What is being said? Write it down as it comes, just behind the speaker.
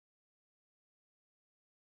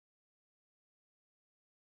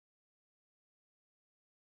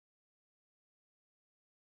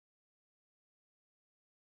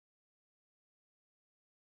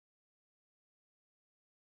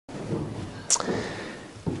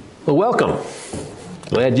Well, welcome.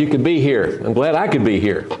 Glad you could be here. I'm glad I could be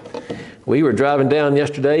here. We were driving down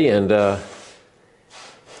yesterday and the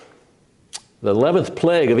 11th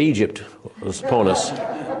plague of Egypt was upon us.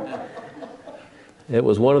 It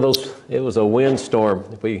was one of those, it was a windstorm.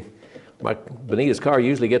 Benita's car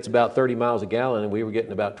usually gets about 30 miles a gallon and we were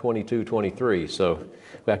getting about 22, 23. So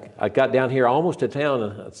I got down here almost to town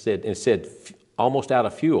and it said almost out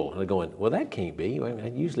of fuel. And I'm going, well, that can't be. I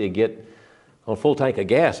usually get on a full tank of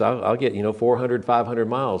gas, I'll get, 400, 500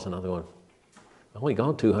 miles. And I'm going, I've only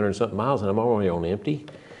gone 200 and something miles and I'm already on empty.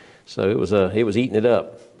 So it was eating it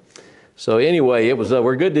up. So anyway, it was,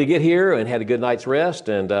 we're good to get here and had a good night's rest,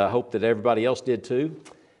 and I hope that everybody else did too.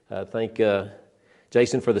 Thank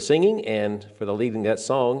Jason for the singing and for the leading that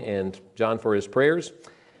song, and John for his prayers.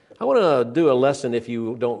 I want to do a lesson, if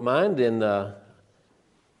you don't mind, in the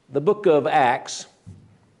book of Acts.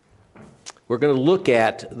 We're going to look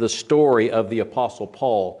at the story of the Apostle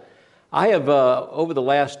Paul. I have, over the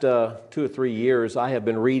last 2 or 3 years, I have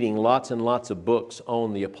been reading lots and lots of books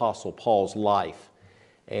on the Apostle Paul's life.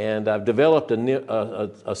 And I've developed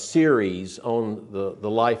a series on the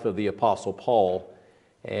life of the Apostle Paul.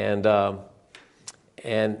 And I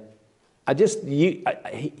just,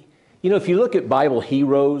 if you look at Bible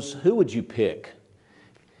heroes, who would you pick?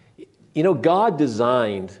 God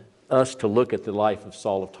designed us to look at the life of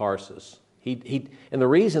Saul of Tarsus. And the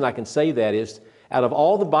reason I can say that is, out of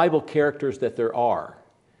all the Bible characters that there are,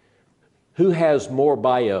 who has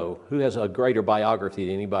who has a greater biography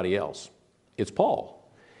than anybody else? It's Paul.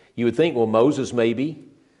 You would think, well, Moses maybe,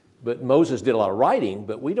 but Moses did a lot of writing,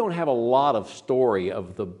 but we don't have a lot of story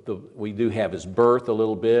of we do have his birth a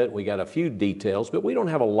little bit, we got a few details, but we don't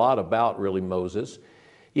have a lot about really Moses.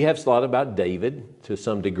 You have a lot about David to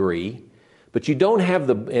some degree, but you don't have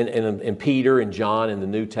and Peter and John in the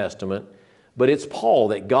New Testament, but it's Paul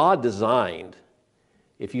that God designed.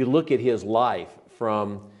 If you look at his life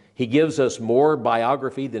he gives us more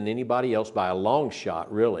biography than anybody else by a long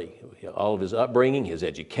shot, really. All of his upbringing, his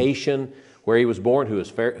education, where he was born, who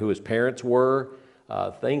his parents were,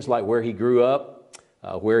 things like where he grew up,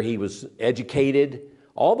 where he was educated.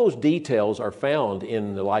 All those details are found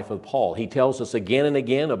in the life of Paul. He tells us again and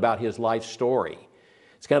again about his life story.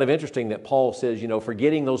 It's kind of interesting that Paul says,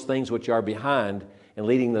 forgetting those things which are behind and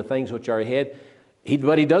leading the things which are ahead.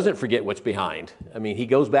 But he doesn't forget what's behind. He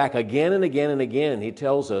goes back again and again and again. He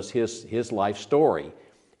tells us his life story.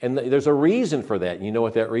 And there's a reason for that. You know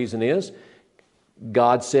what that reason is?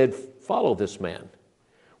 God said, follow this man.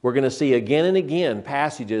 We're going to see again and again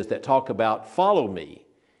passages that talk about follow me,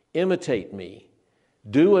 imitate me,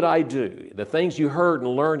 do what I do. The things you heard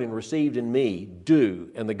and learned and received in me,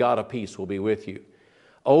 do, and the God of peace will be with you.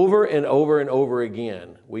 Over and over and over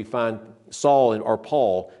again, we find Saul or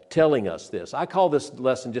Paul telling us this. I call this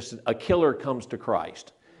lesson just a killer comes to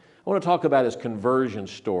Christ. I want to talk about his conversion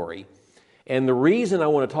story. And the reason I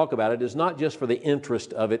want to talk about it is not just for the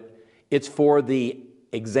interest of it, it's for the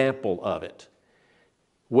example of it.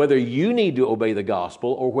 Whether you need to obey the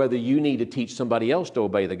gospel or whether you need to teach somebody else to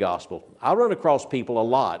obey the gospel. I run across people a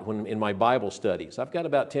lot in my Bible studies. I've got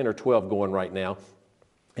about 10 or 12 going right now.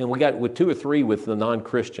 And we got with 2 or 3 with the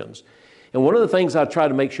non-Christians. And one of the things I try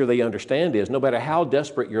to make sure they understand is no matter how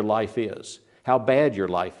desperate your life is, how bad your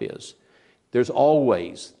life is, there's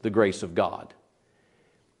always the grace of God.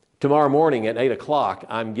 Tomorrow morning at 8 o'clock,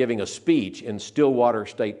 I'm giving a speech in Stillwater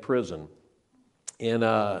State Prison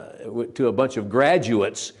to a bunch of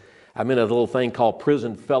graduates. I'm in a little thing called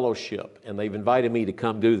Prison Fellowship, and they've invited me to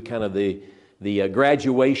come do kind of the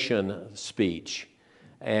graduation speech.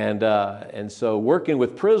 And so working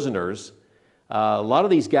with prisoners, a lot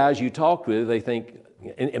of these guys you talk with, they think,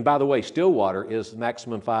 and by the way, Stillwater is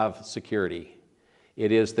maximum 5 security.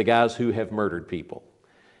 It is the guys who have murdered people.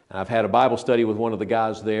 I've had a Bible study with one of the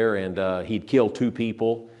guys there, and he'd killed 2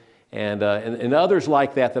 people, and others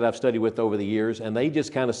like that I've studied with over the years, and they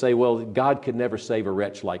just kind of say, well, God could never save a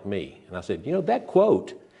wretch like me. And I said, that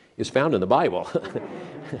quote is found in the Bible,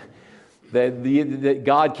 that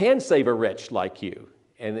God can save a wretch like you.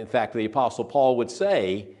 And in fact, the Apostle Paul would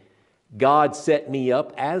say, God set me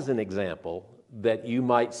up as an example that you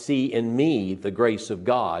might see in me the grace of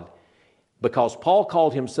God, because Paul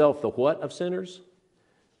called himself the what of sinners?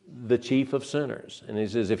 The chief of sinners. And he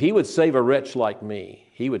says, if he would save a wretch like me,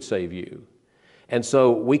 he would save you. And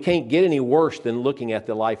so we can't get any worse than looking at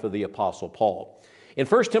the life of the Apostle Paul. In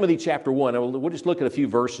 1 Timothy chapter 1, we'll just look at a few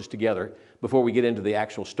verses together before we get into the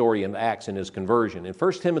actual story in Acts and his conversion. In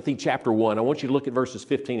 1 Timothy chapter 1, I want you to look at verses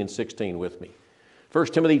 15 and 16 with me. 1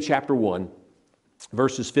 Timothy chapter 1,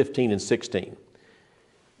 verses 15 and 16.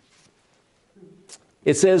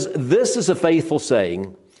 It says, "This is a faithful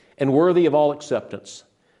saying, and worthy of all acceptance,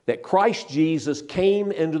 that Christ Jesus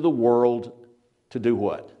came into the world to do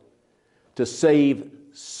what? To save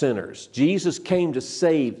sinners. Jesus came to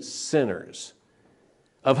save sinners,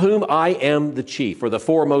 of whom I am the chief, or the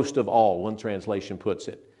foremost of all, one translation puts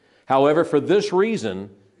it. However, for this reason,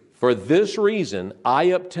 I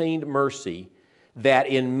obtained mercy, that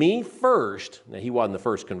in me first, now he wasn't the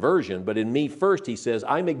first conversion, but in me first, he says,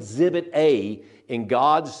 I'm exhibit A in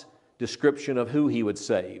God's description of who he would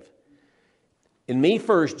save. In me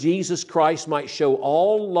first, Jesus Christ might show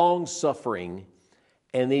all long suffering,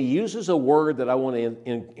 and he uses a word that I want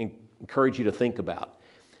to encourage you to think about.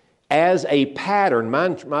 As a pattern,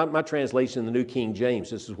 my translation in the New King James,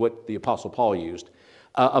 this is what the Apostle Paul used,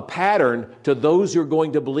 a pattern to those who are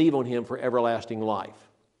going to believe on him for everlasting life.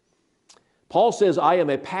 Paul says, I am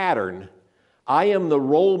a pattern, I am the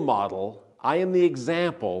role model, I am the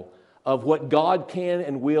example of what God can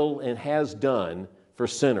and will and has done for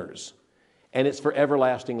sinners. And it's for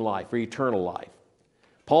everlasting life, for eternal life.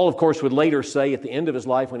 Paul, of course, would later say at the end of his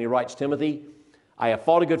life when he writes Timothy, I have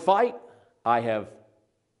fought a good fight, I have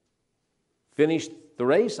finished the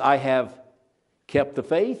race, I have kept the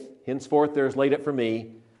faith, henceforth there is laid up for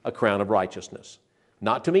me a crown of righteousness.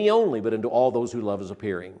 Not to me only, but unto all those who love his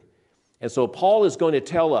appearing. And so Paul is going to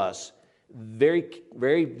tell us very,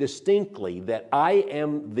 very distinctly that I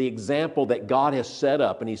am the example that God has set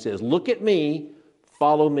up. And he says, look at me,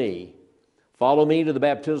 follow me. Follow me to the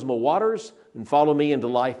baptismal waters and follow me into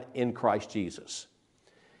life in Christ Jesus.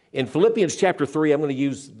 In Philippians chapter 3, I'm going to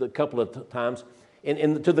use a couple of times.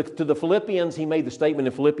 To the Philippians, he made the statement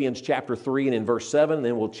in Philippians chapter 3 and in verse 7. And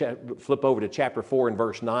then we'll flip over to chapter 4 and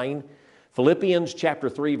verse 9. Philippians chapter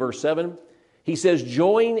 3, verse 7. He says,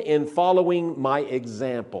 join in following my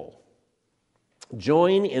example.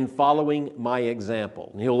 Join in following my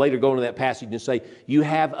example. And he'll later go into that passage and say, you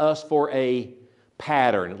have us for a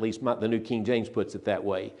pattern. At least the New King James puts it that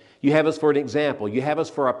way. You have us for an example. You have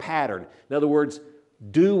us for a pattern. In other words,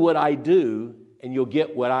 do what I do and you'll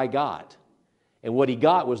get what I got. And what he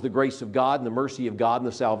got was the grace of God and the mercy of God and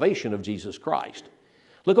the salvation of Jesus Christ.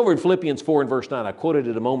 Look over in Philippians 4 and verse 9. I quoted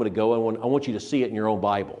it a moment ago. I want you to see it in your own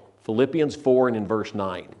Bible. Philippians 4 and in verse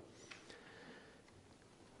 9.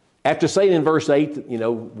 After saying in verse 8,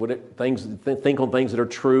 think on things that are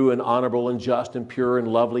true and honorable and just and pure and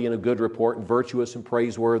lovely and a good report and virtuous and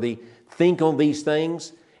praiseworthy. Think on these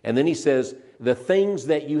things. And then he says, the things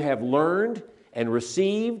that you have learned and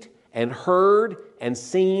received and heard and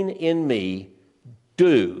seen in me,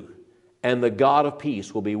 do, and the God of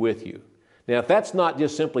peace will be with you. Now, if that's not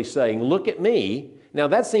just simply saying, look at me, now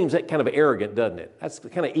that seems kind of arrogant, doesn't it? That's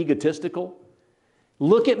kind of egotistical.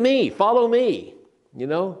 Look at me, follow me,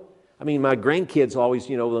 I mean, my grandkids always,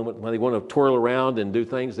 when they want to twirl around and do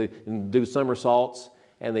things, they do somersaults,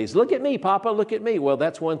 and they say, look at me, Papa, look at me. Well,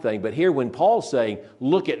 that's one thing. But here, when Paul's saying,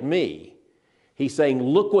 look at me, he's saying,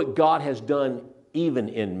 look what God has done even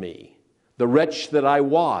in me. The wretch that I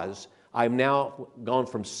was, I'm now gone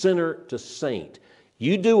from sinner to saint.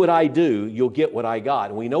 You do what I do, you'll get what I got.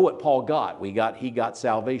 And we know what Paul got. He got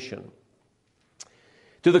salvation.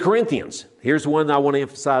 To the Corinthians, here's one I want to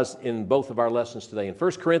emphasize in both of our lessons today. In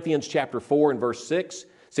 1 Corinthians chapter 4 and verse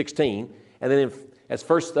 16, and then as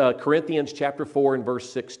 1 Corinthians chapter 4 and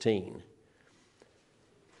verse 16.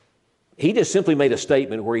 He just simply made a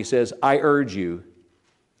statement where he says, I urge you,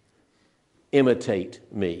 imitate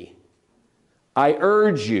me. I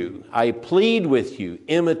urge you, I plead with you,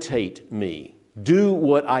 imitate me. Do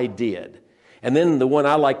what I did. And then the one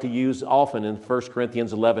I like to use often in 1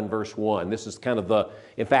 Corinthians 11, verse 1. This is kind of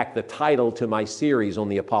the title to my series on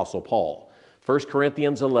the Apostle Paul. 1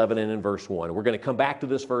 Corinthians 11 and in verse 1. We're going to come back to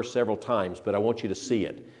this verse several times, but I want you to see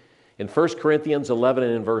it. In 1 Corinthians 11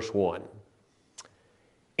 and in verse 1.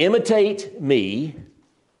 Imitate me.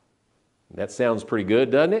 That sounds pretty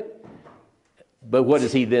good, doesn't it? But what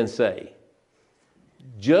does he then say?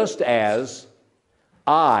 Just as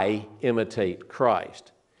I imitate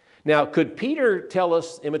Christ. Now, could Peter tell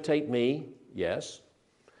us, imitate me? Yes.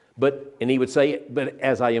 And he would say, but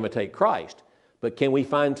as I imitate Christ. But can we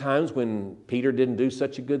find times when Peter didn't do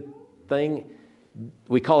such a good thing?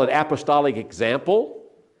 We call it apostolic example,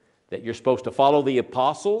 that you're supposed to follow the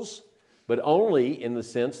apostles, but only in the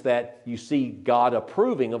sense that you see God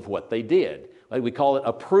approving of what they did. Like we call it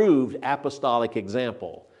approved apostolic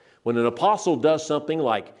example. When an apostle does something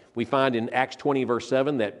like we find in Acts 20 verse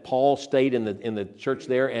 7 that Paul stayed in the church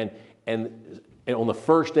there and on the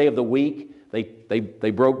first day of the week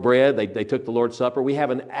they broke bread, they took the Lord's Supper. We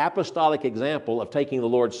have an apostolic example of taking the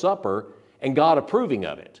Lord's Supper and God approving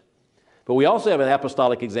of it. But we also have an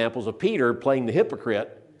apostolic examples of Peter playing the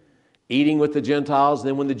hypocrite eating with the Gentiles.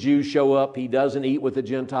 Then when the Jews show up, he doesn't eat with the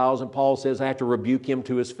Gentiles. And Paul says, I have to rebuke him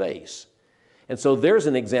to his face. And so there's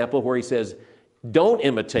an example where he says, don't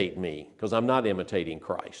imitate me, because I'm not imitating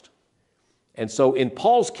Christ. And so in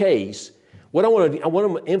Paul's case, what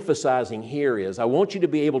I'm emphasizing here is I want you to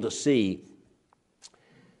be able to see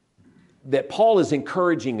that Paul is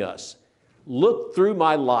encouraging us. Look through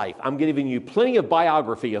my life. I'm giving you plenty of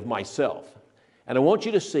biography of myself. And I want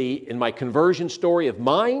you to see in my conversion story of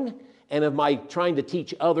mine and of my trying to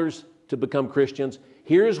teach others to become Christians,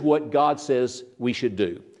 here's what God says we should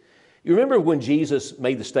do. You remember when Jesus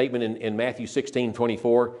made the statement in Matthew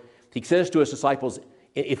 16:24? He says to his disciples,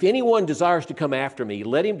 if anyone desires to come after me,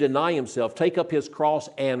 let him deny himself, take up his cross,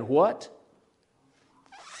 and what?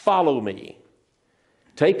 Follow me.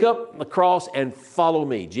 Take up the cross and follow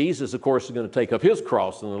me. Jesus, of course, is going to take up his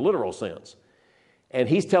cross in the literal sense. And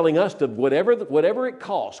he's telling us to whatever it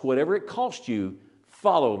costs you,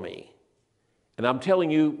 follow me. And I'm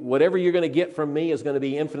telling you, whatever you're going to get from me is going to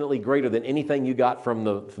be infinitely greater than anything you got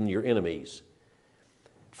from your enemies.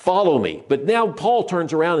 Follow me. But now Paul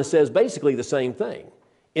turns around and says basically the same thing.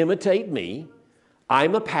 Imitate me.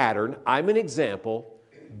 I'm a pattern. I'm an example.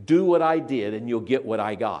 Do what I did and you'll get what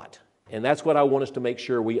I got. And that's what I want us to make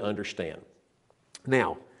sure we understand.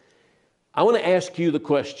 Now, I want to ask you the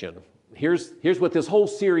question. Here's what this whole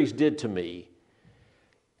series did to me.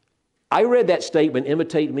 I read that statement,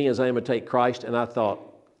 imitate me as I imitate Christ, and I thought,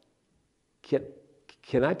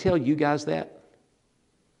 can I tell you guys that?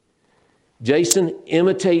 Jason,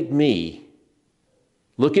 imitate me.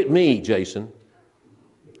 Look at me, Jason.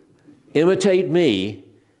 Imitate me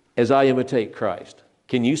as I imitate Christ.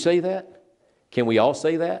 Can you say that? Can we all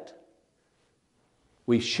say that?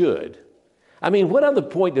 We should. I mean, what other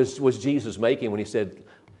point was Jesus making when he said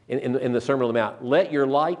in the Sermon on the Mount, let your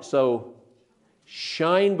light so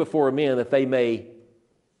shine before men that they may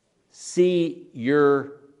see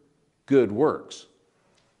your good works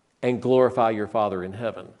and glorify your Father in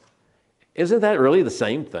heaven? Isn't that really the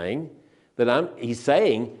same thing? He's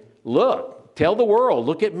saying, look, tell the world,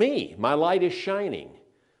 look at me. My light is shining.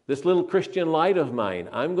 This little Christian light of mine,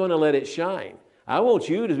 I'm going to let it shine. I want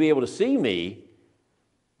you to be able to see me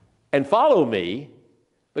and follow me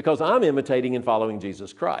because I'm imitating and following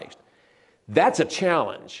Jesus Christ. That's a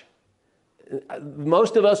challenge.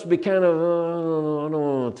 Most of us would be kind of, I don't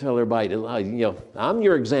want to tell everybody, I'm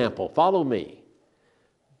your example, follow me.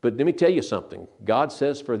 But let me tell you something. God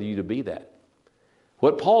says for you to be that.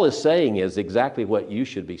 What Paul is saying is exactly what you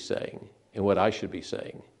should be saying and what I should be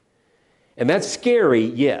saying. And that's scary,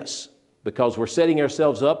 yes, because we're setting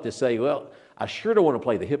ourselves up to say, well, I sure don't want to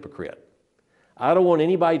play the hypocrite. I don't want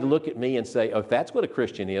anybody to look at me and say, oh, if that's what a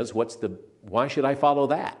Christian is, why should I follow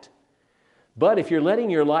that? But if you're letting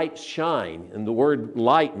your light shine, and the word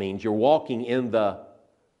light means you're walking in the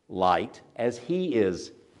light as he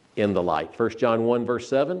is in the light. 1 John 1 verse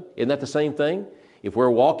 7, isn't that the same thing? If we're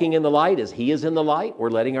walking in the light as he is in the light, we're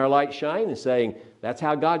letting our light shine and saying, that's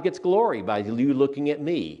how God gets glory, by you looking at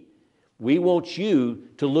me. We want you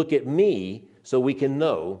to look at me so we can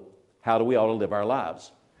know how do we ought to live our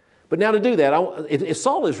lives. But now to do that, if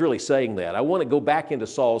Saul is really saying that, I want to go back into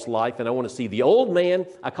Saul's life and I want to see the old man.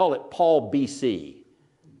 I call it Paul BC,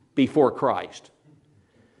 before Christ.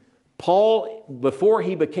 Paul, before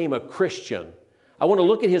he became a Christian, I want to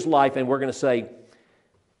look at his life and we're going to say,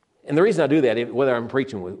 and the reason I do that, whether I'm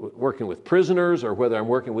working with prisoners or whether I'm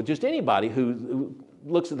working with just anybody who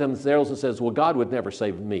looks at themselves and says, well, God would never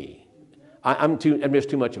save me. I'm just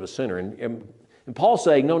too much of a sinner. And Paul's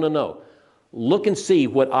saying, no. Look and see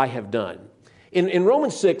what I have done. In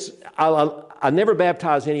Romans 6, I never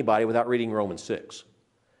baptize anybody without reading Romans 6.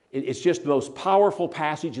 It's just the most powerful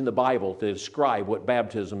passage in the Bible to describe what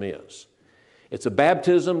baptism is. It's a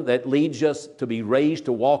baptism that leads us to be raised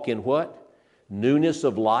to walk in what? Newness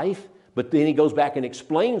of life. But then he goes back and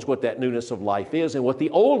explains what that newness of life is and what the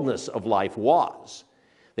oldness of life was.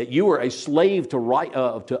 That you were a slave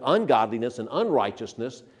to ungodliness and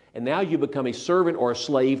unrighteousness, and now you become a servant or a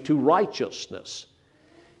slave to righteousness.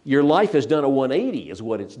 Your life has done a 180 is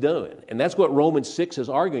what it's doing. And that's what Romans 6 is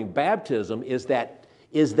arguing. Baptism is that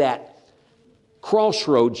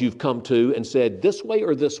crossroads you've come to and said, this way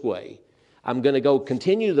or this way. I'm going to go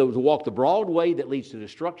continue to walk the broad way that leads to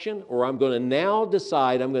destruction, or I'm going to now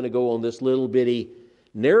decide I'm going to go on this little bitty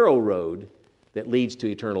narrow road that leads to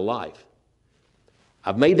eternal life.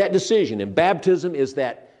 I've made that decision, and baptism is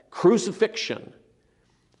that crucifixion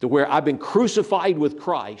to where I've been crucified with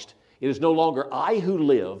Christ. It is no longer I who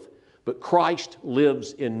live, but Christ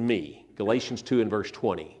lives in me. Galatians 2 and verse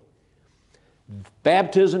 20.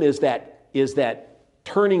 Baptism is that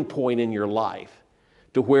turning point in your life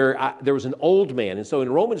to where there was an old man. And so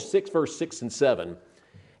in Romans 6, verse 6 and 7,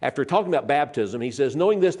 after talking about baptism, he says,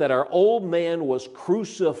 knowing this, that our old man was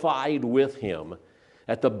crucified with him,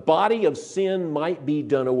 that the body of sin might be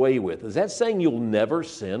done away with. Is that saying you'll never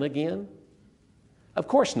sin again? Of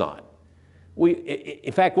course not.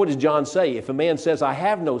 In fact, what does John say? If a man says, I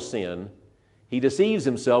have no sin, he deceives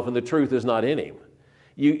himself and the truth is not in him.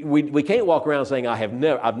 We can't walk around saying,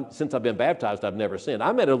 since I've been baptized, I've never sinned.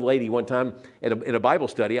 I met a lady one time in a Bible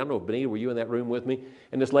study. I don't know, Benita, were you in that room with me?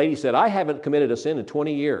 And this lady said, I haven't committed a sin in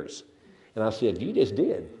 20 years. And I said, you just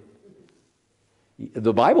did.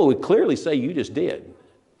 The Bible would clearly say you just did.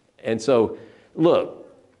 And so,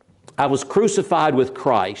 look, I was crucified with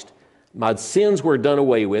Christ. My sins were done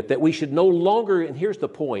away with, that we should no longer, and here's the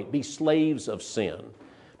point, be slaves of sin.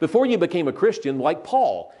 Before you became a Christian, like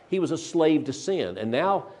Paul, he was a slave to sin. And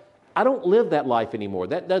now, I don't live that life anymore.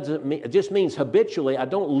 That doesn't mean, it just means habitually I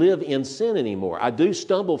don't live in sin anymore. I do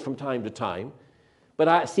stumble from time to time, but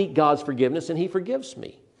I seek God's forgiveness and He forgives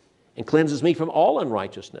me and cleanses me from all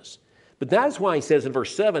unrighteousness. But that's why he says in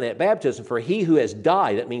verse 7, at baptism, for he who has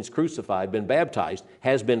died, that means crucified, been baptized,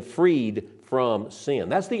 has been freed from sin.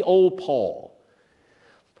 That's the old Paul.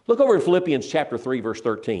 Look over in Philippians chapter 3, verse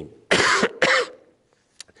 13.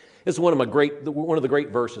 This is one of the great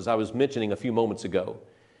verses I was mentioning a few moments ago.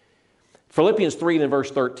 Philippians 3 and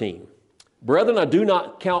verse 13. Brethren, I do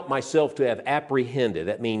not count myself to have apprehended.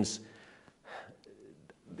 That means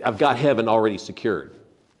I've got heaven already secured.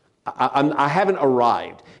 I haven't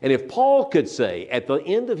arrived. And if Paul could say at the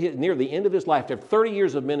end of near the end of his life, after 30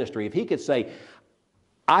 years of ministry, if he could say,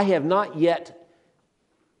 I have not yet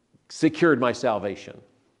secured my salvation.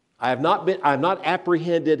 I have not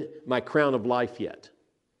apprehended my crown of life yet.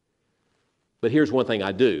 But here's one thing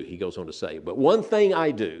I do, he goes on to say. But one thing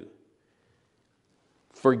I do,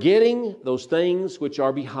 forgetting those things which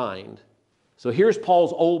are behind. So here's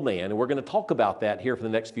Paul's old man, and we're going to talk about that here for the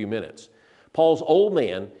next few minutes. Paul's old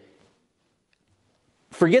man,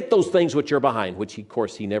 forget those things which are behind, which of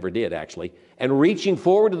course he never did actually, and reaching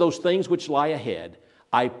forward to those things which lie ahead,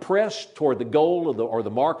 I press toward the goal or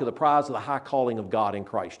the mark of the prize of the high calling of God in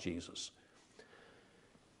Christ Jesus.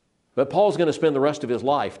 But Paul's going to spend the rest of his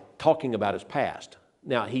life talking about his past.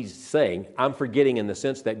 Now he's saying, I'm forgetting in the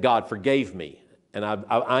sense that God forgave me, and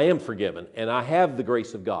I am forgiven, and I have the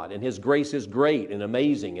grace of God, and His grace is great and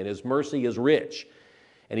amazing, and His mercy is rich.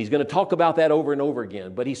 And he's going to talk about that over and over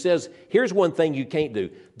again. But he says, here's one thing you can't do.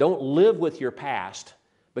 Don't live with your past,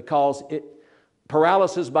 because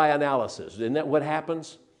paralysis by analysis. Isn't that what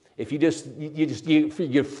happens? If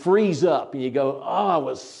you freeze up and you go, oh, it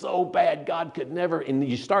was so bad, God could never, and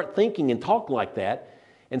you start thinking and talk like that,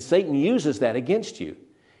 and Satan uses that against you.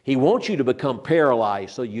 He wants you to become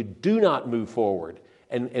paralyzed so you do not move forward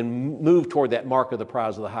and move toward that mark of the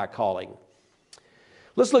prize of the high calling.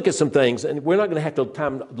 Let's look at some things, and we're not going to have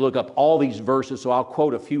time to look up all these verses, so I'll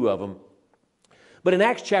quote a few of them. But in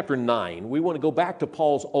Acts chapter 9, we want to go back to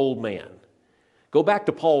Paul's old man. Go back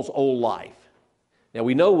to Paul's old life. Now,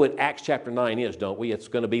 we know what Acts chapter 9 is, don't we? It's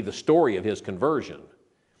going to be the story of his conversion.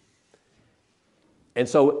 And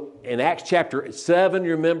so in Acts chapter 7,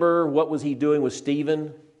 you remember what was he doing with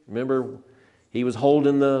Stephen? Remember, he was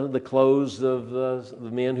holding the clothes of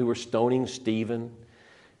the men who were stoning Stephen.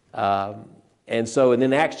 And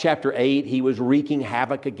then Acts chapter 8, he was wreaking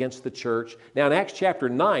havoc against the church. Now in Acts chapter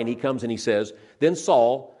 9, he comes and he says, then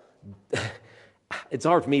Saul, it's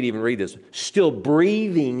hard for me to even read this, still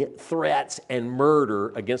breathing threats and murder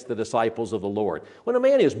against the disciples of the Lord. When a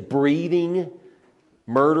man is breathing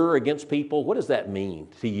murder against people, what does that mean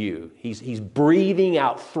to you? He's breathing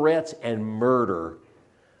out threats and murder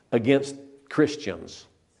against Christians.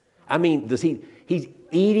 I mean, he's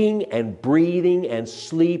eating and breathing and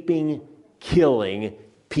sleeping, killing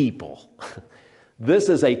people. This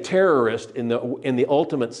is a terrorist in the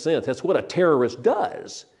ultimate sense. That's what a terrorist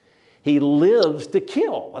does. He lives to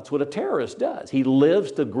kill. That's what a terrorist does. He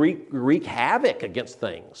lives to wreak havoc against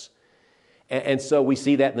things. And so we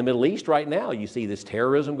see that in the Middle East right now. You see this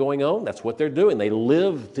terrorism going on. That's what they're doing. They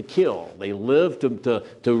live to kill. They live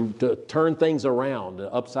to turn things around,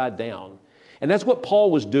 upside down. And that's what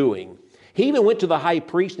Paul was doing. He even went to the high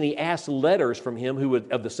priest and he asked letters from him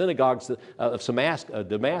of the synagogues of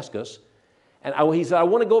Damascus. And he said, I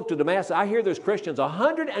want to go up to Damascus. I hear there's Christians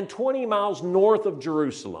 120 miles north of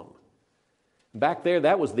Jerusalem. Back there,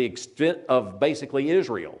 that was the extent of basically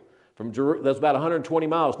Israel. That's about 120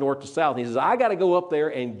 miles north to south. And he says, I got to go up there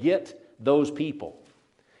and get those people.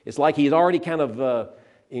 It's like he's already kind of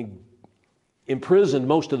imprisoned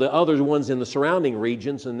most of the other ones in the surrounding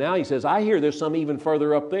regions, and now he says, I hear there's some even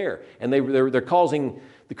further up there, and they're causing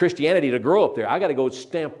the Christianity to grow up there. I got to go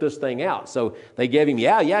stamp this thing out. So they gave him,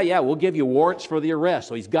 we'll give you warrants for the arrest.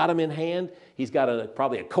 So he's got them in hand. He's got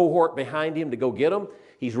probably a cohort behind him to go get them.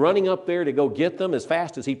 He's running up there to go get them as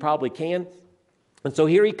fast as he probably can. And so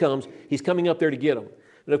here he comes. He's coming up there to get them.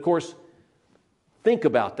 And of course, think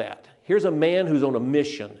about that. Here's a man who's on a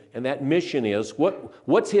mission, and that mission is, what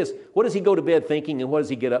does he go to bed thinking, and what does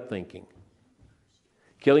he get up thinking?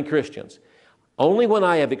 Killing Christians. Only when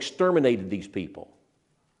I have exterminated these people.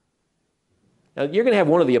 Now, you're going to have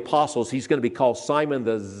one of the apostles, he's going to be called Simon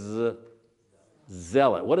the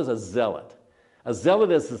Zealot. What is a zealot? A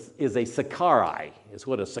zealot is a Sicarii, is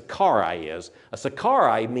what a Sicarii is. A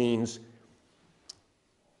Sicarii means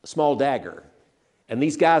small dagger. And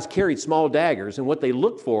these guys carried small daggers, and what they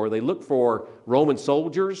looked for Roman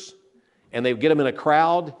soldiers, and they would get them in a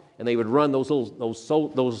crowd, and they would run those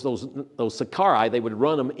Sicarii, they would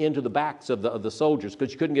run them into the backs of the soldiers,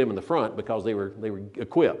 because you couldn't get them in the front because they were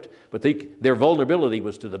equipped. But their vulnerability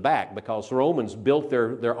was to the back, because the Romans built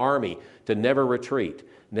their army to never retreat,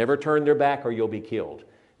 never turn their back or you'll be killed.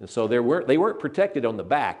 And so they weren't protected on the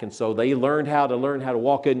back, and so they learned how to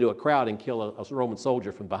walk into a crowd and kill a Roman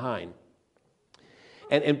soldier from behind.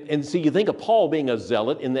 And so you think of Paul being a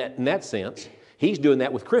zealot in that sense. He's doing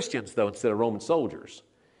that with Christians, though, instead of Roman soldiers.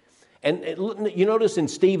 And you notice in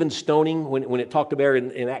Stephen's stoning, when it talked about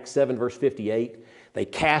in Acts 7, verse 58, they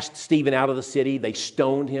cast Stephen out of the city. They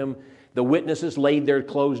stoned him. The witnesses laid their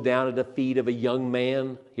clothes down at the feet of a young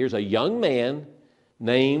man. Here's a young man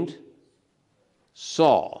named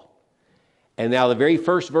Saul. And now the very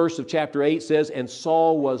first verse of chapter 8 says, and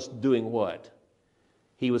Saul was doing what?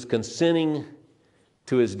 He was consenting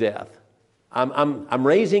to his death. I'm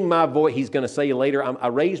raising my voice. He's going to say later, I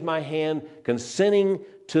raise my hand consenting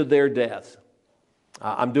to their death.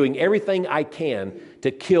 I'm doing everything I can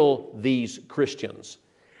to kill these Christians.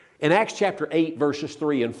 In Acts chapter 8, verses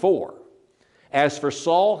 3 and 4, as for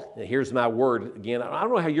Saul, here's my word again. I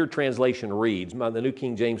don't know how your translation reads. The New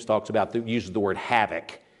King James uses the word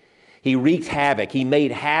havoc. He wreaked havoc. He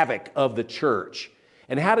made havoc of the church.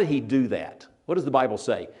 And how did he do that? What does the Bible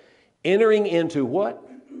say? Entering into what?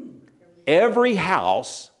 Every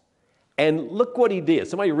house. And look what he did.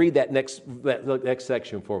 Somebody read that next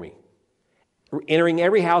section for me. Entering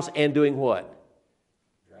every house and doing what?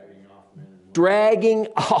 Dragging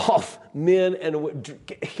off men and women.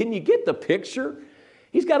 Can you get the picture?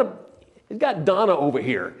 He's got Donna over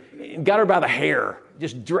here. Got her by the hair.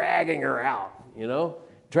 Just dragging her out,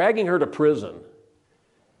 dragging her to prison.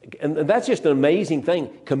 And that's just an amazing thing,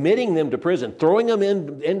 committing them to prison, throwing them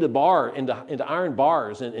into iron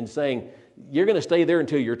bars and saying, you're going to stay there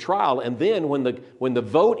until your trial, and then when the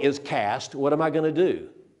vote is cast, what am I going to do?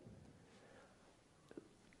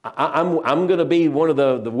 I'm going to be one of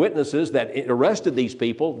the witnesses that arrested these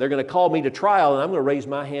people. They're going to call me to trial, and I'm going to raise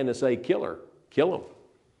my hand and say, kill her, kill him,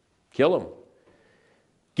 kill him.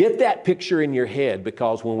 Get that picture in your head,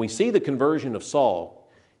 because when we see the conversion of Saul,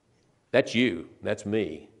 that's you, that's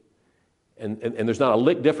me. And there's not a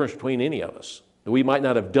lick difference between any of us. We might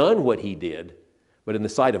not have done what he did, but in the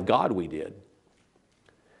sight of God we did.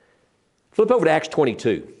 Flip over to Acts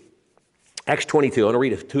 22. Acts 22, I want to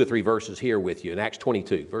read 2 or 3 verses here with you in Acts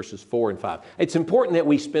 22, verses 4 and 5. It's important that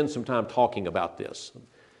we spend some time talking about this.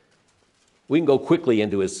 We can go quickly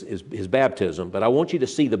into his baptism, but I want you to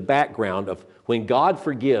see the background of when God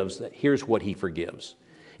forgives, that here's what he forgives.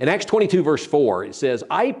 In Acts 22, verse 4, it says,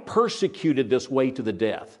 I persecuted this way to the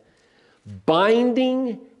death,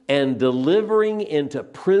 binding and delivering into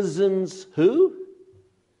prisons, who?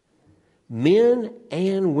 Men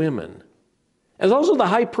and women. As also the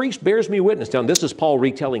high priest bears me witness. Now, this is Paul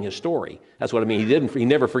retelling his story. That's what I mean. He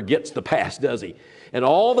never forgets the past, does he? And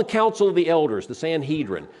all the council of the elders, the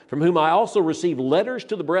Sanhedrin, from whom I also received letters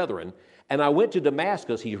to the brethren, and I went to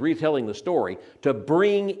Damascus, he's retelling the story, to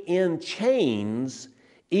bring in chains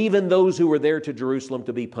even those who were there to Jerusalem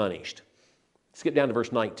to be punished. Skip down to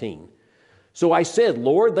verse 19. So I said,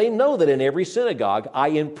 Lord, they know that in every synagogue I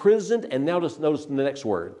imprisoned, and now just notice the next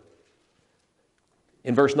word.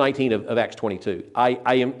 In verse 19 of Acts 22,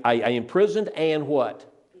 I imprisoned and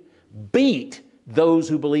what? Beat those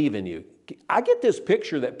who believe in you. I get this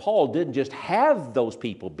picture that Paul didn't just have those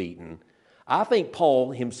people beaten. I think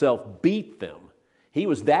Paul himself beat them. He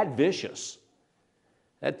was that vicious.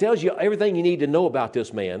 That tells you everything you need to know about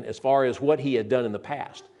this man as far as what he had done in the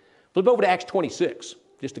past. Flip over to Acts 26,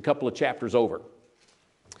 just a couple of chapters over.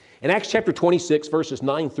 In Acts chapter 26, verses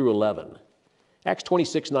 9 through 11. Acts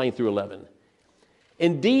 26, 9 through 11.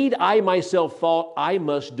 Indeed, I myself thought I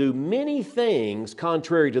must do many things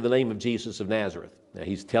contrary to the name of Jesus of Nazareth. Now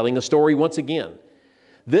he's telling a story once again.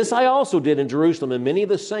 This I also did in Jerusalem, and many of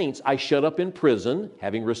the saints I shut up in prison,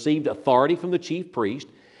 having received authority from the chief priest.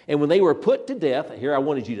 And when they were put to death, here I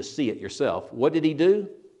wanted you to see it yourself. What did he do?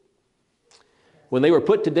 When they were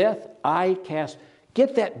put to death,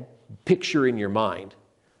 get that picture in your mind.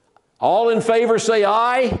 All in favor say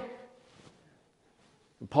aye.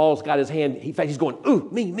 Paul's got his hand, in fact, he's going, ooh,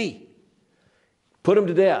 me. Put him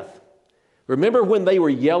to death. Remember when they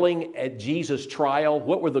were yelling at Jesus' trial?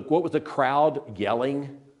 What was the crowd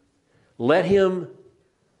yelling? Let him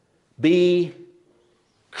be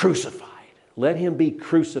crucified. Let him be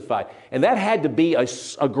crucified. And that had to be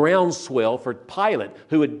a groundswell for Pilate,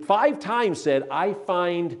 who had 5 times said, I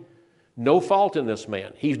find no fault in this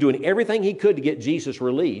man. He's doing everything he could to get Jesus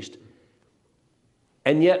released.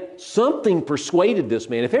 And yet something persuaded this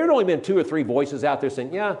man. If there had only been 2 or 3 voices out there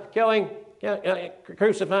saying, yeah, killing, yeah,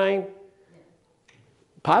 crucifying,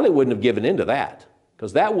 Pilate wouldn't have given in to that,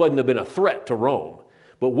 because that wouldn't have been a threat to Rome.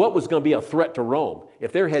 But what was going to be a threat to Rome?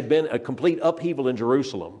 If there had been a complete upheaval in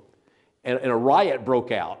Jerusalem and a riot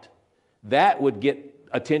broke out, that would get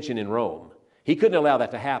attention in Rome. He couldn't allow that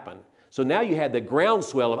to happen. So now you had the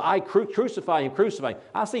groundswell of, I crucify him, crucify him.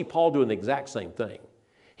 I see Paul doing the exact same thing.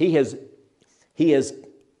 He's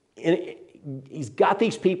got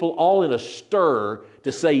these people all in a stir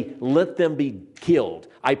to say, let them be killed.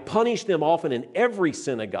 I punish them often in every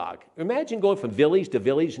synagogue. Imagine going from village to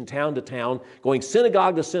village and town to town, going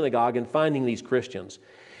synagogue to synagogue and finding these Christians.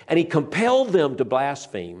 And he compelled them to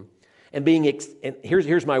blaspheme and being, and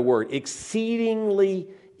here's my word, exceedingly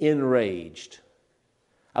enraged.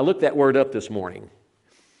 I looked that word up this morning.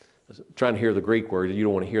 I was trying to hear the Greek word. You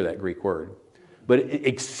don't want to hear that Greek word. But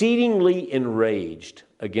exceedingly enraged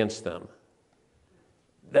against them.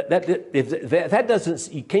 That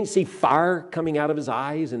doesn't, you can't see fire coming out of his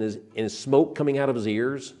eyes and his smoke coming out of his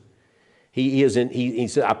ears. He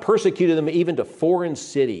said, I persecuted them even to foreign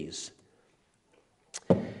cities.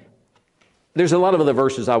 There's a lot of other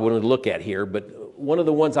verses I want to look at here, but one of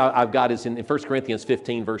the ones I've got is in 1 Corinthians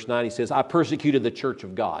 15, verse 9. He says, I persecuted the church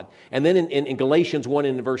of God. And then in Galatians 1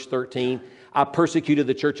 and verse 13, I persecuted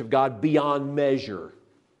the church of God beyond measure.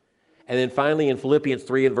 And then finally in Philippians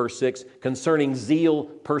 3 and verse 6, concerning zeal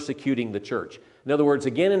persecuting the church. In other words,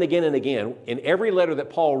 again and again and again, in every letter that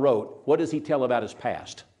Paul wrote, what does he tell about his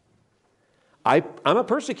past? I'm a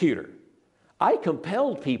persecutor. I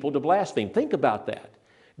compelled people to blaspheme. Think about that.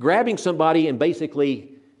 Grabbing somebody and basically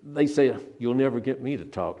they say, you'll never get me to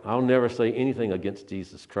talk. I'll never say anything against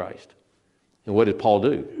Jesus Christ. And what did Paul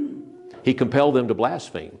do? He compelled them to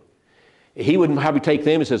blaspheme. He wouldn't probably take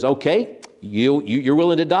them and says, okay, you're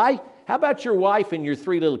willing to die? How about your wife and your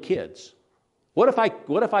 3 little kids? What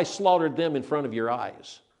if I slaughtered them in front of your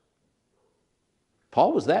eyes?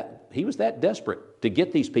 Paul was that desperate to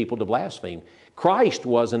get these people to blaspheme. Christ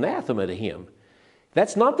was anathema to him.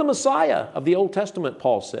 That's not the Messiah of the Old Testament,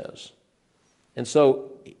 Paul says. And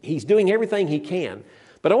so he's doing everything he can.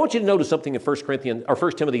 But I want you to notice something in 1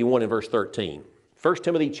 Timothy 1 and verse 13. 1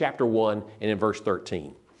 Timothy chapter 1 and in verse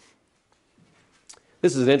 13.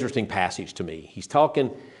 This is an interesting passage to me. He's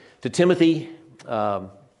talking to Timothy as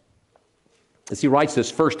he writes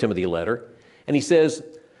this 1 Timothy letter. And he says,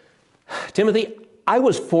 Timothy, I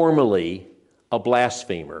was formerly a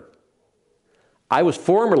blasphemer. I was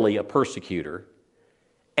formerly a persecutor.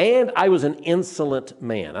 And I was an insolent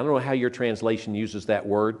man. I don't know how your translation uses that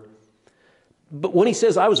word. But when he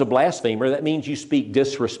says I was a blasphemer, that means you speak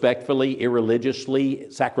disrespectfully, irreligiously,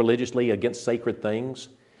 sacrilegiously against sacred things.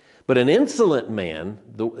 But an insolent man,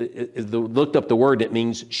 looked up the word, it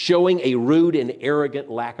means showing a rude and arrogant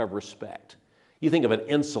lack of respect. You think of an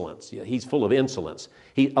insolence. He's full of insolence.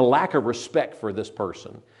 A lack of respect for this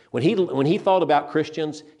person. When he thought about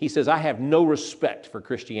Christians, he says, I have no respect for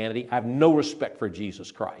Christianity. I have no respect for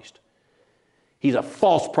Jesus Christ. He's a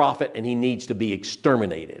false prophet and he needs to be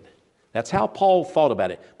exterminated. That's how Paul thought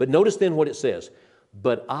about it. But notice then what it says.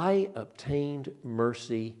 But I obtained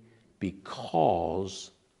mercy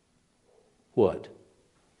because what?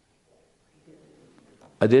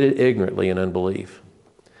 I did it ignorantly in unbelief.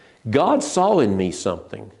 God saw in me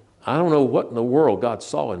something. I don't know what in the world God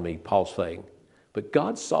saw in me, Paul's saying. But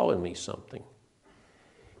God saw in me something.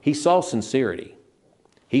 He saw sincerity.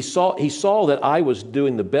 He saw that I was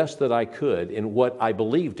doing the best that I could in what I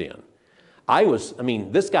believed in.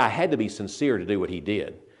 This guy had to be sincere to do what he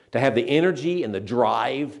did. To have the energy and the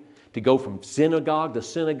drive to go from synagogue to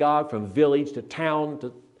synagogue, from village to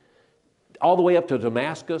town, all the way up to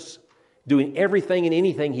Damascus, doing everything and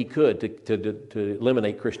anything he could to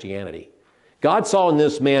eliminate Christianity. God saw in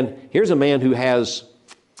this man, here's a man who has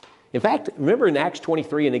In fact, remember in Acts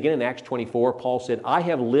 23 and again in Acts 24, Paul said, I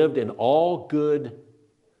have lived in all good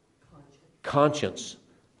conscience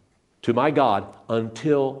to my God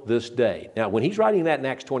until this day. Now, when he's writing that in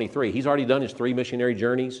Acts 23, he's already done his 3 missionary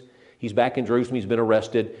journeys. He's back in Jerusalem. He's been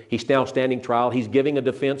arrested. He's now standing trial. He's giving a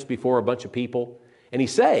defense before a bunch of people. And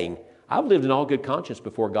he's saying, I've lived in all good conscience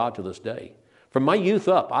before God to this day. From my youth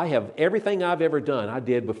up, I have everything I've ever done, I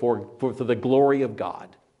did for the glory of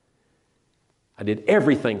God. I did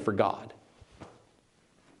everything for God.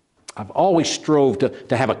 I've always strove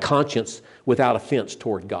to have a conscience without offense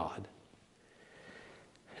toward God.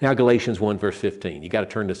 Now Galatians 1 verse 15. You got to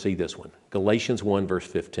turn to see this one. Galatians 1 verse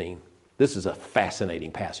 15. This is a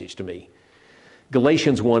fascinating passage to me.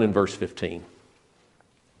 Galatians 1 and verse 15.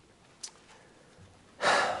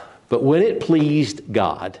 But when it pleased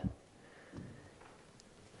God,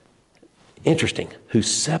 interesting, who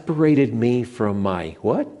separated me from my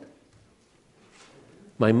what?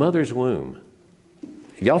 My mother's womb.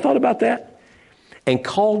 Have y'all thought about that? And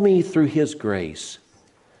called me through His grace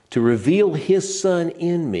to reveal His Son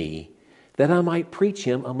in me that I might preach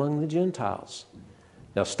Him among the Gentiles.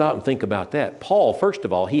 Now stop and think about that. Paul, first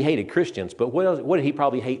of all, he hated Christians, but what did he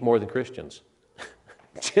probably hate more than Christians?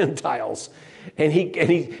 Gentiles. And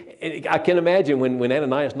I can imagine when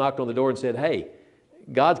Ananias knocked on the door and said, hey,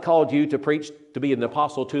 God's called you to preach, to be an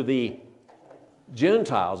apostle to the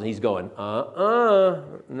Gentiles. And he's going,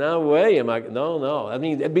 no way am I, no. I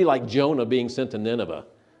mean, it'd be like Jonah being sent to Nineveh.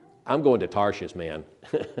 I'm going to Tarshish, man.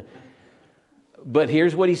 But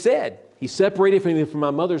here's what he said. He separated me from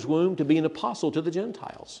my mother's womb to be an apostle to the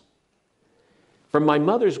Gentiles. From my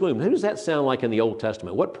mother's womb. Who does that sound like in the Old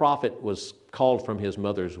Testament? What prophet was called from his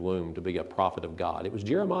mother's womb to be a prophet of God? It was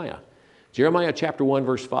Jeremiah. Jeremiah chapter 1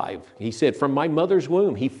 verse 5. He said, from my mother's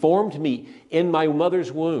womb, He formed me in my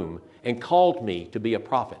mother's womb and called me to be a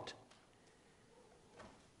prophet.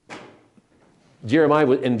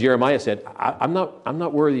 Jeremiah said, I'm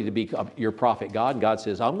not worthy to be your prophet, God. And God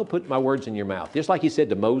says, I'm going to put my words in your mouth. Just like He said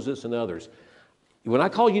to Moses and others. When I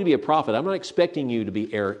call you to be a prophet, I'm not expecting you to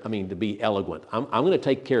be eloquent. I'm going to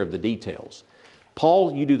take care of the details.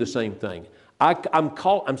 Paul, you do the same thing.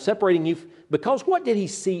 I'm separating you because what did he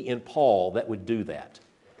see in Paul that would do that?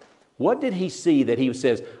 What did he see that he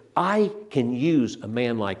says, I can use a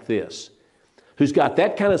man like this, who's got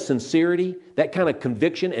that kind of sincerity, that kind of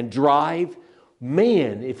conviction and drive.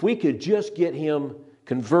 Man, if we could just get him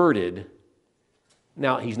converted.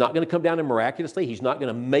 Now, he's not going to come down and miraculously. He's not going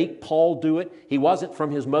to make Paul do it. He wasn't from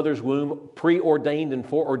his mother's womb preordained and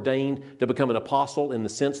foreordained to become an apostle in the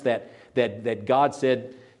sense that God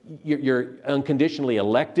said, you're unconditionally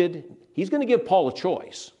elected. He's going to give Paul a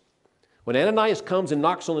choice. When Ananias comes and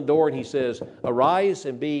knocks on the door and he says, arise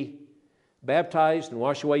and be baptized and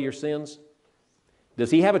wash away your sins, does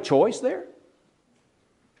he have a choice there?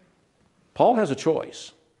 Paul has a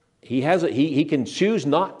choice. He can choose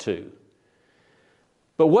not to.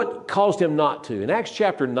 But what caused him not to? In Acts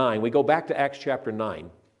chapter 9, we go back to Acts chapter 9,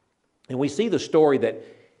 and we see the story that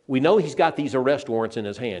we know he's got these arrest warrants in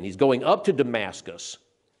his hand. He's going up to Damascus.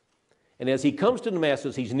 And as he comes to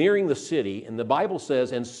Damascus, he's nearing the city, and the Bible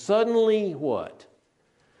says, and suddenly what?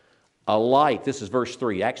 A light, this is verse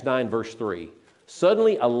 3, Acts 9, verse 3.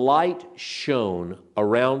 Suddenly a light shone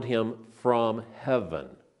around him from heaven.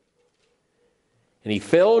 And he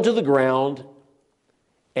fell to the ground,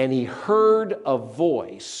 and he heard a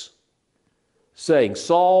voice saying,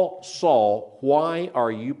 Saul, Saul, why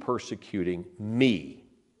are you persecuting me?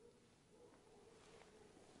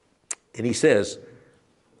 And he says,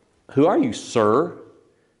 who are you, sir?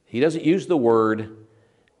 He doesn't use the word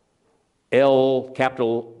L,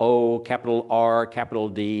 capital O, capital R, capital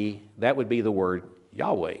D. That would be the word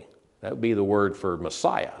Yahweh. That would be the word for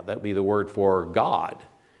Messiah. That would be the word for God.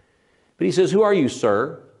 But he says, who are you,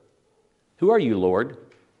 sir? Who are you, Lord?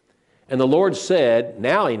 And the Lord said,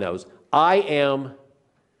 now he knows, I am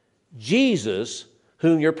Jesus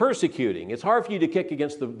whom you're persecuting. It's hard for you to kick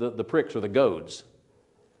against the pricks or the goads.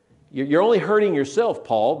 You're only hurting yourself,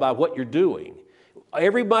 Paul, by what you're doing.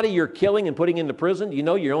 Everybody you're killing and putting into prison, you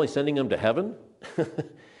know you're only sending them to heaven.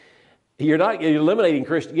 You're eliminating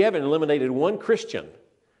Christian. You haven't eliminated one Christian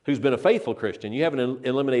who's been a faithful Christian. You haven't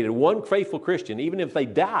eliminated one faithful Christian. Even if they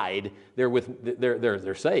died,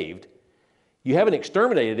 they're saved. You haven't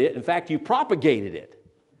exterminated it. In fact, you propagated it.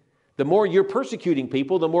 The more you're persecuting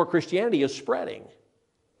people, the more Christianity is spreading.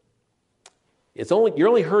 You're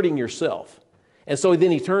only hurting yourself. And so then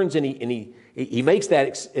he turns and he makes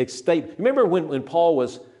that statement. Remember when Paul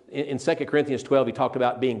was in 2 Corinthians 12, he talked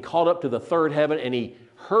about being caught up to the third heaven, and he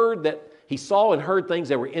saw and heard things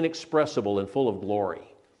that were inexpressible and full of glory.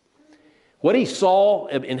 What he saw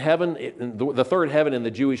in heaven, in the third heaven in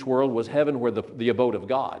the Jewish world, was heaven where the abode of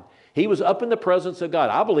God. He was up in the presence of God.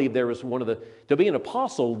 I believe there was to be an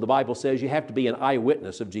apostle, the Bible says you have to be an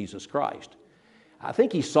eyewitness of Jesus Christ. I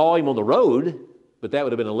think he saw him on the road, but that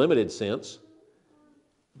would have been a limited sense.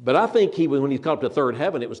 But I think when he caught up to third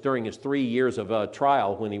heaven, it was during his 3 years of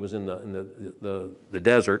trial when he was in the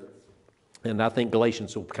desert. And I think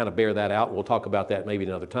Galatians will kind of bear that out. We'll talk about that maybe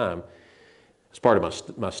another time. It's part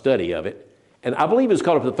of my study of it. And I believe he was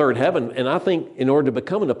caught up to the third heaven. And I think in order to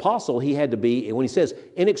become an apostle, he had to be, when he says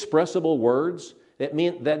inexpressible words, that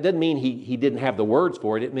doesn't mean he didn't have the words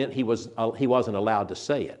for it. It meant he wasn't allowed to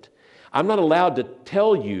say it. I'm not allowed to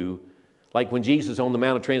tell you, like when Jesus on the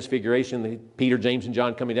Mount of Transfiguration, Peter, James, and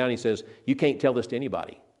John coming down, he says, you can't tell this to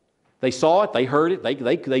anybody. They saw it, they heard it,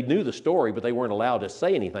 they knew the story, but they weren't allowed to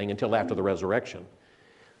say anything until after the resurrection.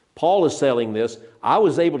 Paul is saying this, I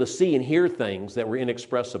was able to see and hear things that were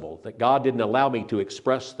inexpressible, that God didn't allow me to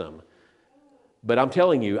express them. But I'm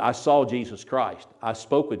telling you, I saw Jesus Christ. I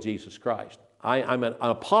spoke with Jesus Christ. I'm an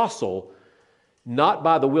apostle, not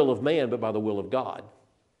by the will of man, but by the will of God.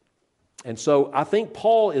 And so I think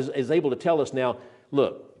Paul is able to tell us now,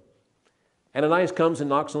 look, Ananias comes and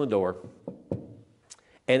knocks on the door.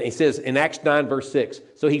 And he says in Acts 9, verse 6,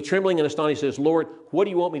 so he trembling and astonished says, Lord, what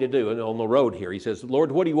do you want me to do? And on the road here, he says, Lord,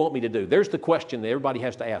 what do you want me to do? There's the question that everybody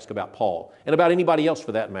has to ask about Paul and about anybody else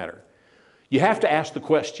for that matter. You have to ask the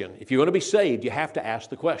question. If you're going to be saved, you have to ask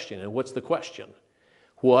the question. And what's the question?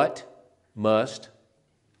 What must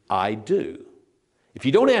I do? If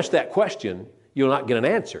you don't ask that question, you'll not get an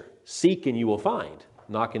answer. Seek and you will find.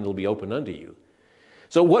 Knock and it'll be opened unto you.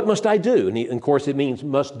 So what must I do? And of course it means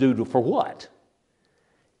must do for what?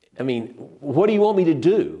 I mean, what do you want me to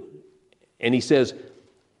do? And he says,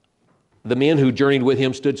 the men who journeyed with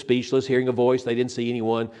him stood speechless, hearing a voice. They didn't see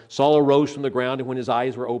anyone. Saul arose from the ground, and when his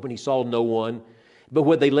eyes were open, he saw no one. But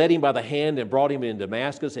when they led him by the hand and brought him into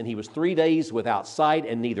Damascus, and he was 3 days without sight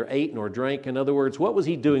and neither ate nor drank. In other words, what was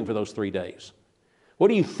he doing for those 3 days? What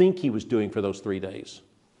do you think he was doing for those 3 days?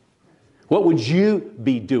 What would you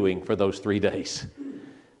be doing for those 3 days?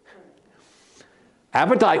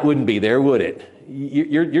 Appetite wouldn't be there, would it?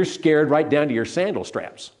 You're scared right down to your sandal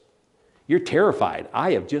straps. You're terrified.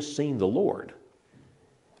 I have just seen the Lord.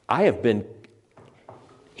 God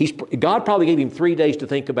probably gave him 3 days to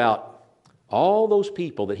think about all those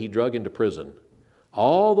people that he drug into prison,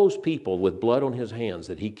 all those people with blood on his hands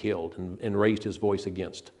that he killed and raised his voice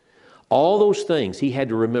against. All those things, he had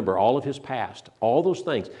to remember all of his past, all those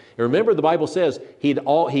things. And remember, the Bible says he had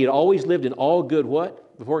always lived in all good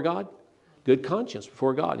what before God? Good conscience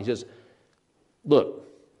before God. He says, look,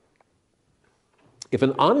 if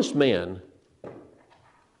an honest man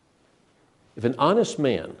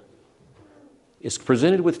is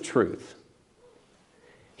presented with truth,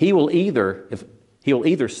 he'll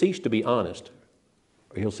either cease to be honest,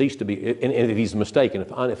 or he'll cease to be, and if he's mistaken,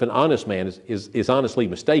 if an honest man is honestly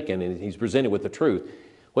mistaken and he's presented with the truth,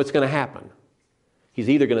 what's going to happen? He's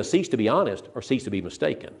either going to cease to be honest or cease to be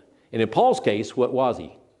mistaken. And in Paul's case, what was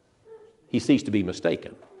he? He ceased to be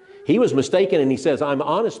mistaken. He was mistaken, and he says, I'm an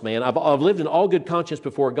honest man. I've lived in all good conscience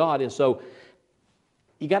before God. And so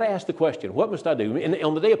you got to ask the question, what must I do? And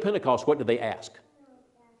on the day of Pentecost, what did they ask?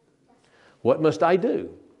 What must I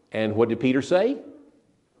do? And what did Peter say?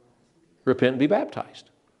 Repent and be baptized.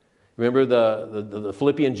 Remember the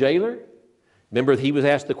Philippian jailer? Remember he was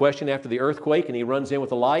asked the question after the earthquake, and he runs in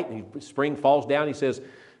with a light, and spring falls down. He says,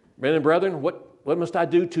 men and brethren, what must I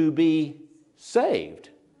do to be saved?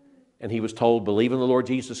 And he was told, believe in the Lord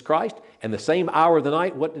Jesus Christ. And the same hour of the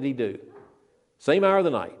night, what did he do? Same hour of the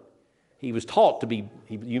night. He was taught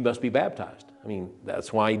you must be baptized. I mean,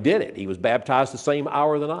 that's why he did it. He was baptized the same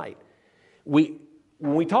hour of the night. When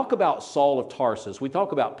we talk about Saul of Tarsus, we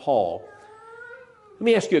talk about Paul. Let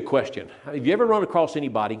me ask you a question. Have you ever run across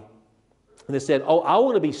anybody and they said, oh, I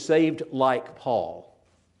want to be saved like Paul?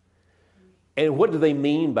 And what do they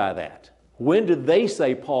mean by that? When did they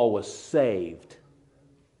say Paul was saved?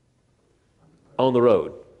 On the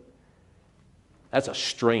road. That's a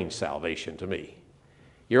strange salvation to me.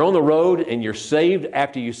 You're on the road and you're saved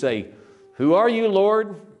after you say, who are you,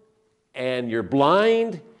 Lord? And you're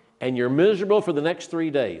blind and you're miserable for the next 3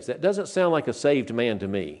 days. That doesn't sound like a saved man to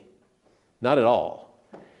me. Not at all.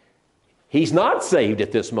 He's not saved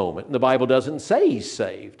at this moment. The Bible doesn't say he's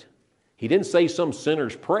saved. He didn't say some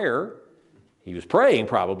sinner's prayer. He was praying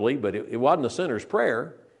probably, but it wasn't a sinner's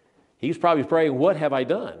prayer. He was probably praying, what have I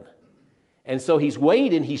done? And so he's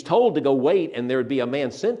waiting, he's told to go wait, and there would be a man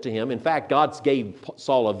sent to him. In fact, God gave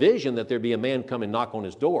Saul a vision that there'd be a man come and knock on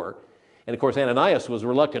his door. And of course, Ananias was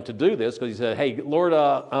reluctant to do this because he said, hey, Lord,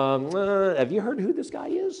 have you heard who this guy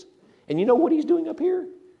is? And you know what he's doing up here?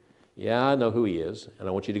 Yeah, I know who he is, and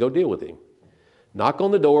I want you to go deal with him. Knock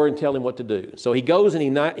on the door and tell him what to do. So he goes and he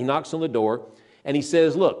knocks on the door, and he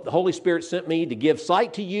says, look, the Holy Spirit sent me to give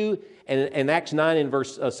sight to you, and in Acts 9 and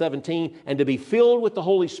verse 17, and to be filled with the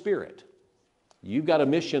Holy Spirit. You've got a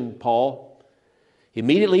mission, Paul.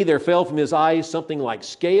 Immediately there fell from his eyes something like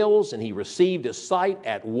scales, and he received his sight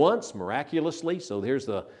at once, miraculously. So there's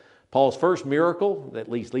Paul's first miracle, at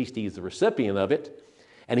least he's the recipient of it.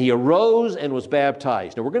 And he arose and was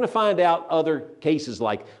baptized. Now we're going to find out other cases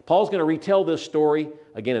like Paul's going to retell this story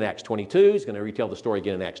again in Acts 22. He's going to retell the story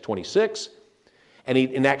again in Acts 26. And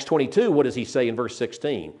in Acts 22, what does he say in verse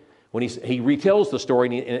 16? When he retells the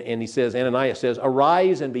story and he says, Ananias says,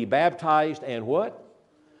 arise and be baptized and what?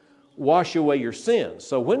 Wash away your sins.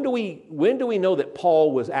 So when do we know that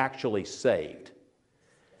Paul was actually saved?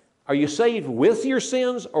 Are you saved with your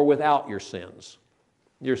sins or without your sins?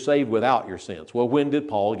 You're saved without your sins. Well, when did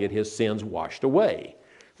Paul get his sins washed away?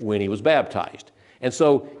 When he was baptized. And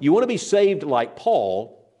so you want to be saved like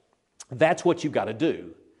Paul, that's what you've got to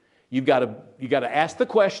do. You've got to ask the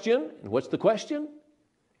question, and what's the question?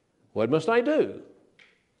 What must I do?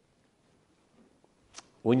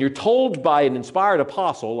 When you're told by an inspired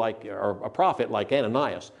apostle or a prophet like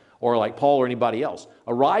Ananias or like Paul or anybody else,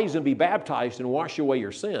 arise and be baptized and wash away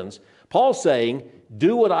your sins, Paul's saying,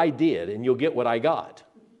 do what I did and you'll get what I got.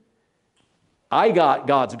 I got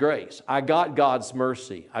God's grace. I got God's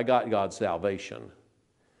mercy. I got God's salvation.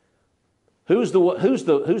 Who's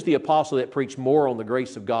the apostle that preached more on the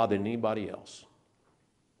grace of God than anybody else?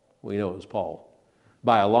 We know it was Paul,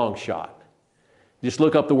 by a long shot. Just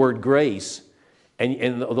look up the word grace,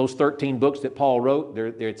 and those 13 books that Paul wrote,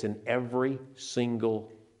 it's in every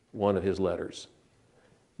single one of his letters.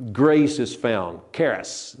 Grace is found,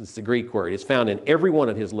 charis, it's the Greek word. It's found in every one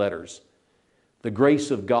of his letters. The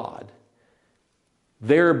grace of God.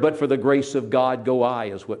 There, but for the grace of God, go I,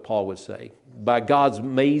 is what Paul would say. By God's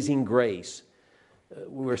amazing grace.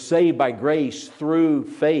 We're saved by grace through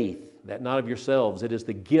faith, that not of yourselves. It is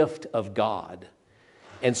the gift of God.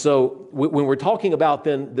 And so when we're talking about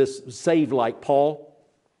then this saved like Paul,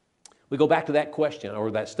 we go back to that question or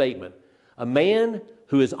that statement. A man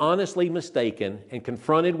who is honestly mistaken and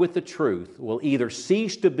confronted with the truth will either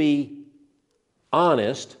cease to be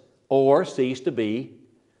honest or cease to be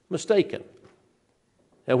mistaken.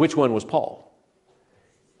 Now, which one was Paul?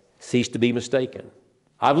 Cease to be mistaken.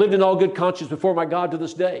 I've lived in all good conscience before my God to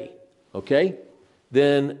this day. Okay?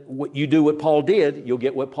 Then you do what Paul did, you'll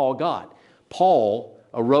get what Paul got. Paul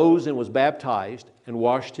arose and was baptized and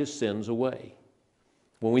washed his sins away.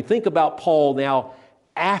 When we think about Paul now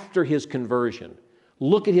after his conversion,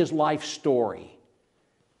 look at his life story.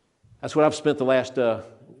 That's what I've spent the last 2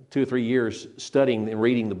 or 3 years studying and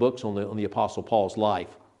reading the books on the Apostle Paul's life.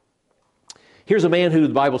 Here's a man who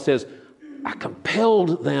the Bible says, I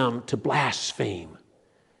compelled them to blaspheme.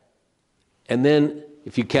 And then,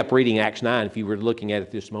 if you kept reading Acts 9, if you were looking at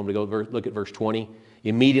it just a moment ago, look at verse 20.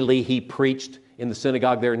 Immediately he preached in the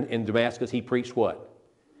synagogue there in Damascus. He preached what?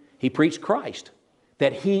 He preached Christ.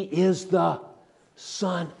 That he is the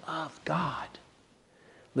Son of God.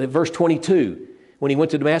 Verse 22, when he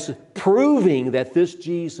went to Damascus, proving that this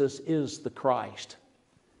Jesus is the Christ.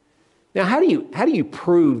 Now, how do you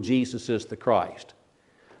prove Jesus is the Christ?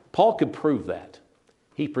 Paul could prove that.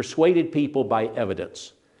 He persuaded people by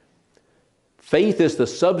evidence. Faith is the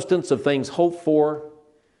substance of things hoped for,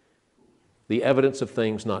 the evidence of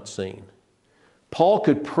things not seen. Paul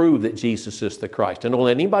could prove that Jesus is the Christ. And don't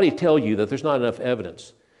let anybody tell you that there's not enough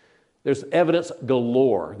evidence. There's evidence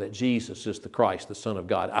galore that Jesus is the Christ, the Son of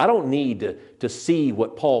God. I don't need to see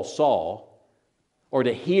what Paul saw or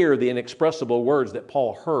to hear the inexpressible words that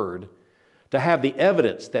Paul heard to have the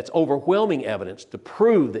evidence that's overwhelming evidence to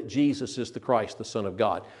prove that Jesus is the Christ, the Son of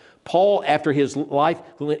God. Paul, after his life,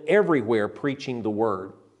 went everywhere preaching the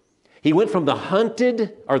Word. He went from the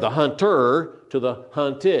hunted, or the hunter, to the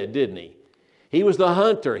hunted, didn't he? He was the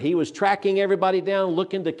hunter. He was tracking everybody down,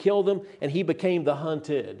 looking to kill them, and he became the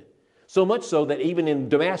hunted. So much so that even in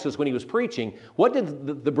Damascus, when he was preaching, what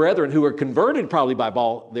did the brethren who were converted probably by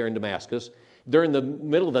Paul there in Damascus, during the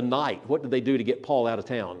middle of the night, what did they do to get Paul out of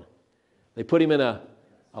town? They put him in a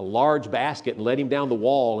large basket and let him down the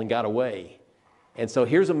wall and got away. And so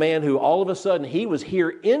here's a man who all of a sudden, he was here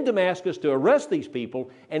in Damascus to arrest these people,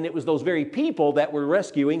 and it was those very people that were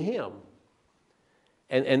rescuing him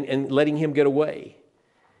and letting him get away.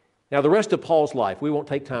 Now, the rest of Paul's life, we won't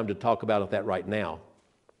take time to talk about that right now.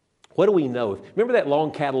 What do we know? Remember that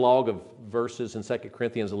long catalog of verses in 2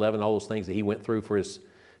 Corinthians 11, all those things that he went through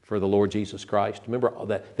for the Lord Jesus Christ? Remember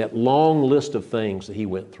that long list of things that he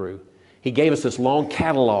went through? he gave us this long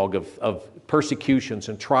catalog of persecutions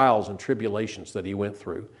and trials and tribulations that he went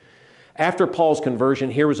through. After Paul's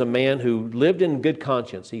conversion, here was a man who lived in good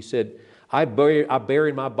conscience. He said, I bear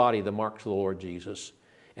in my body the marks of the Lord Jesus,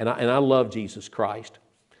 and I love Jesus Christ.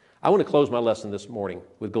 I want to close my lesson this morning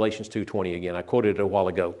with Galatians 2:20 again. I quoted it a while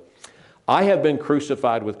ago. I have been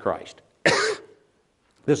crucified with Christ.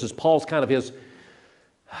 This is Paul's kind of his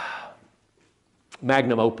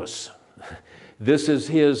magnum opus. This is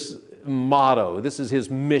his motto. This is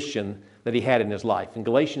his mission that he had in his life. In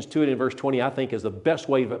Galatians 2 and in verse 20, I think is the best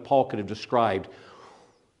way that Paul could have described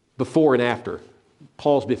before and after,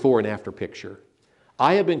 Paul's before and after picture.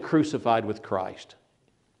 I have been crucified with Christ.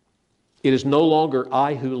 It is no longer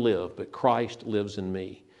I who live, but Christ lives in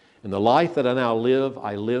me. And the life that I now live,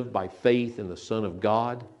 I live by faith in the Son of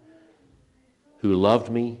God who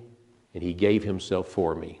loved me and he gave himself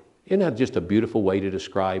for me. Isn't that just a beautiful way to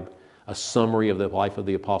describe a summary of the life of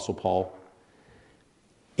the Apostle Paul?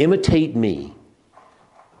 Imitate me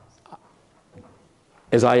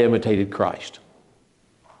as I imitated Christ.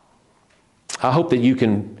 I hope that you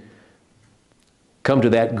can come to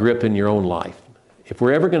that grip in your own life. If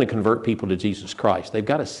we're ever going to convert people to Jesus Christ, they've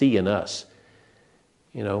got to see in us,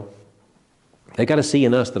 they've got to see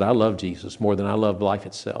in us that I love Jesus more than I love life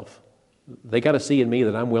itself. They got to see in me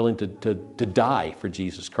that I'm willing to die for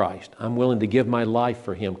Jesus Christ. I'm willing to give my life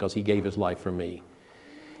for him because he gave his life for me.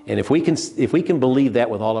 And if we can believe that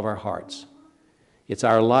with all of our hearts, it's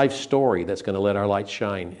our life story that's going to let our light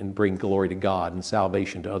shine and bring glory to God and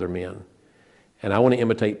salvation to other men. And I want to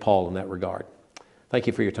imitate Paul in that regard. Thank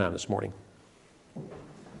you for your time this morning.